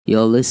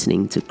You're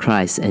listening to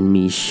Christ and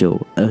Me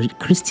Show, a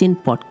Christian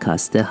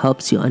podcast that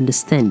helps you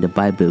understand the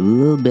Bible with a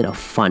little bit of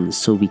fun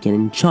so we can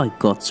enjoy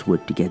God's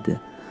Word together.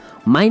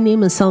 My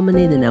name is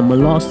Salmanid and I'm a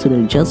law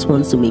student who just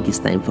wants to make his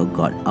time for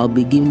God. I'll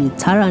be giving you a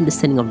thorough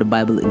understanding of the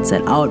Bible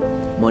inside out,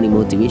 morning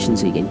motivation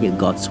so you can hear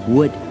God's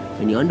Word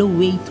when you're on the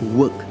way to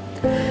work.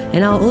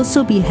 And I'll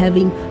also be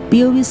having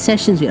POV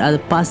sessions with other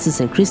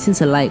pastors and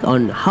Christians alike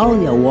on how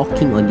they are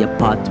walking on their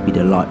path with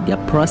the Lord, their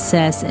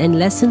process and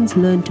lessons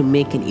learned to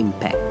make an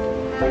impact.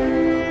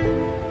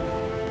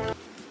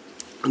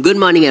 Good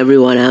morning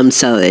everyone, I'm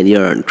Sal and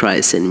you're on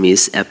Christ and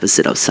Me's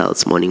episode of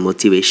Sal's Morning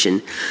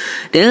Motivation.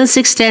 Daniel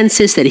 6:10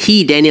 says that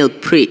Daniel,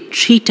 prayed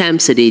 3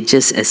 times a day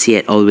just as he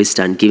had always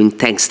done, giving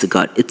thanks to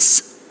God.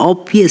 It's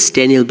obvious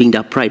Daniel, being the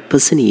upright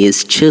person he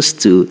is, chose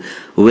to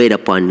wait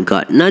upon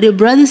God. Now dear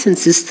brothers and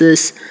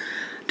sisters,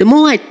 the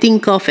more I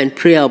think of and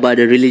pray about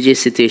the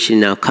religious situation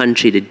in our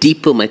country, the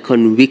deeper my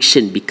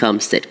conviction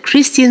becomes that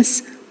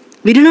Christians,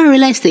 we do not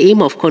realize the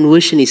aim of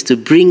conversion is to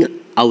bring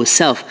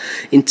ourselves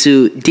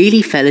into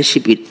daily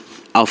fellowship with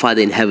our Father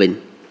in heaven.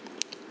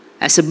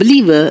 As a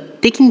believer,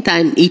 taking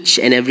time each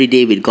and every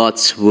day with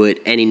God's Word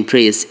and in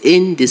prayer is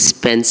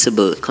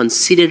indispensable,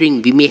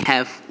 considering we may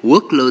have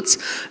workloads,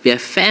 we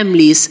have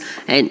families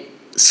and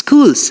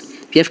schools.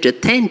 We have to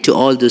attend to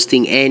all those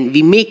things and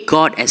we make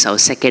God as our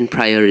second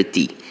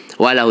priority,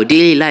 while our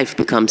daily life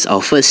becomes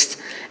our first.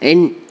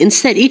 And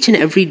instead, each and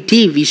every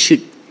day we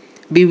should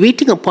be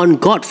waiting upon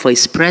God for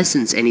His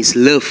presence and His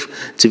love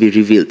to be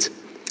revealed.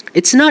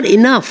 It's not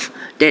enough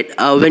that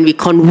when we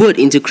convert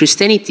into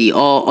Christianity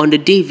or on the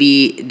day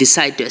we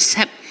decide to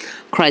accept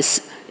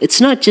Christ,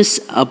 it's not just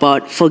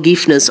about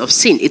forgiveness of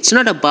sin. It's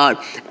not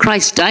about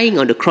Christ dying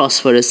on the cross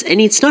for us, and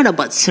it's not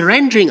about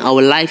surrendering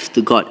our life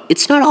to God.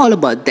 It's not all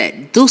about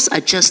that. Those are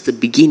just the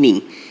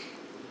beginning.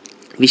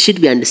 We should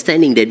be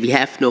understanding that we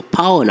have no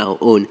power on our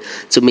own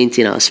to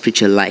maintain our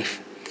spiritual life.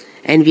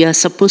 And we are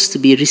supposed to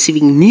be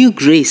receiving new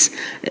grace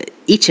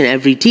each and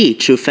every day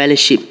through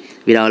fellowship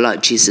with our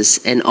Lord Jesus.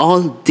 And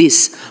all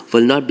this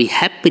will not be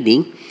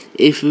happening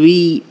if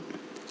we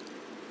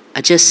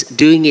are just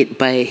doing it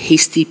by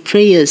hasty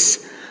prayers,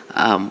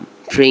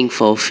 praying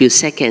for a few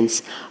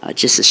seconds,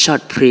 just a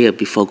short prayer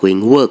before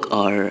going work,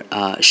 or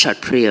a short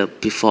prayer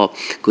before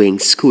going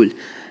school,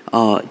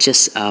 or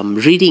just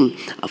reading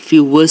a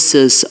few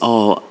verses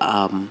or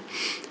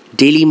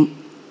daily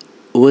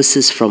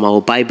verses from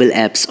our Bible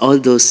apps. All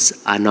those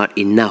are not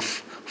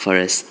enough for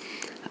us.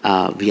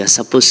 We are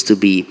supposed to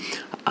be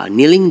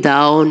kneeling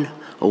down,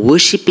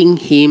 worshipping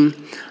Him,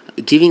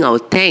 giving our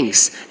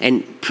thanks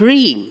and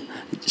praying,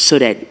 so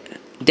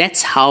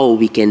that's how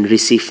we can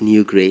receive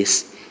new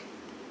grace.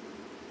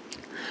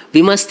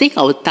 We must take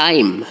our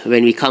time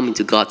when we come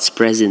into God's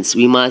presence.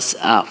 We must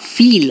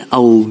feel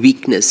our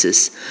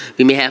weaknesses.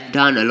 We may have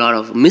done a lot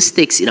of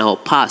mistakes in our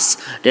past.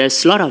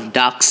 There's a lot of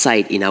dark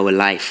side in our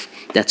life.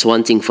 That's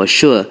one thing for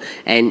sure.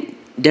 And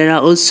there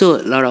are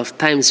also a lot of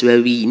times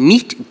where we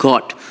need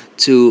God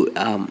to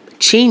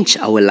change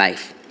our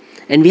life.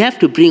 And we have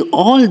to bring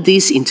all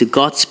this into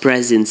God's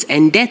presence,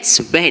 and that's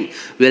when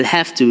we'll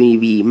have to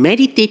be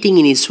meditating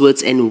in His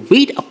words and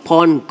wait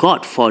upon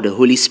God for the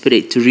Holy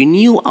Spirit to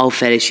renew our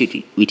fellowship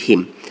with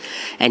Him.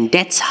 And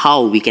that's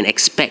how we can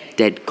expect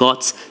that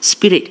God's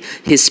Spirit,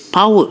 His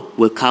power,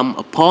 will come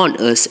upon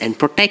us and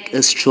protect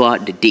us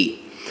throughout the day.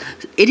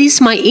 It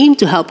is my aim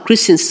to help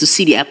Christians to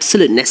see the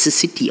absolute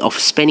necessity of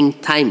spending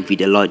time with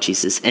the Lord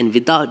Jesus. And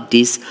without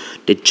this,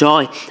 the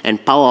joy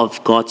and power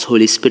of God's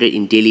Holy Spirit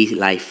in daily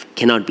life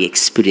cannot be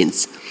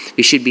experienced.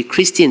 We should be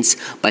Christians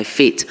by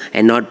faith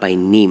and not by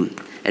name.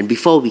 And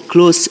before we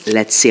close,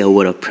 let's say a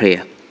word of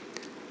prayer.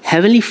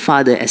 Heavenly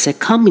Father, as I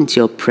come into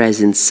your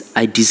presence,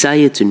 I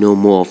desire to know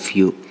more of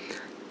you.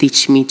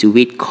 Teach me to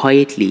wait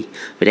quietly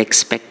with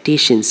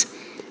expectations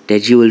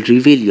that you will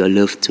reveal your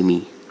love to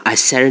me. I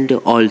surrender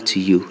all to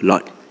you,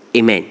 Lord.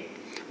 Amen.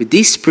 With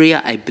this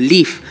prayer, I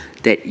believe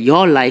that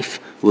your life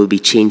will be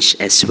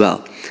changed as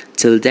well.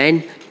 Till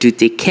then, do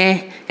take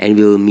care and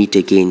we will meet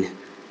again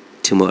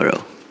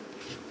tomorrow.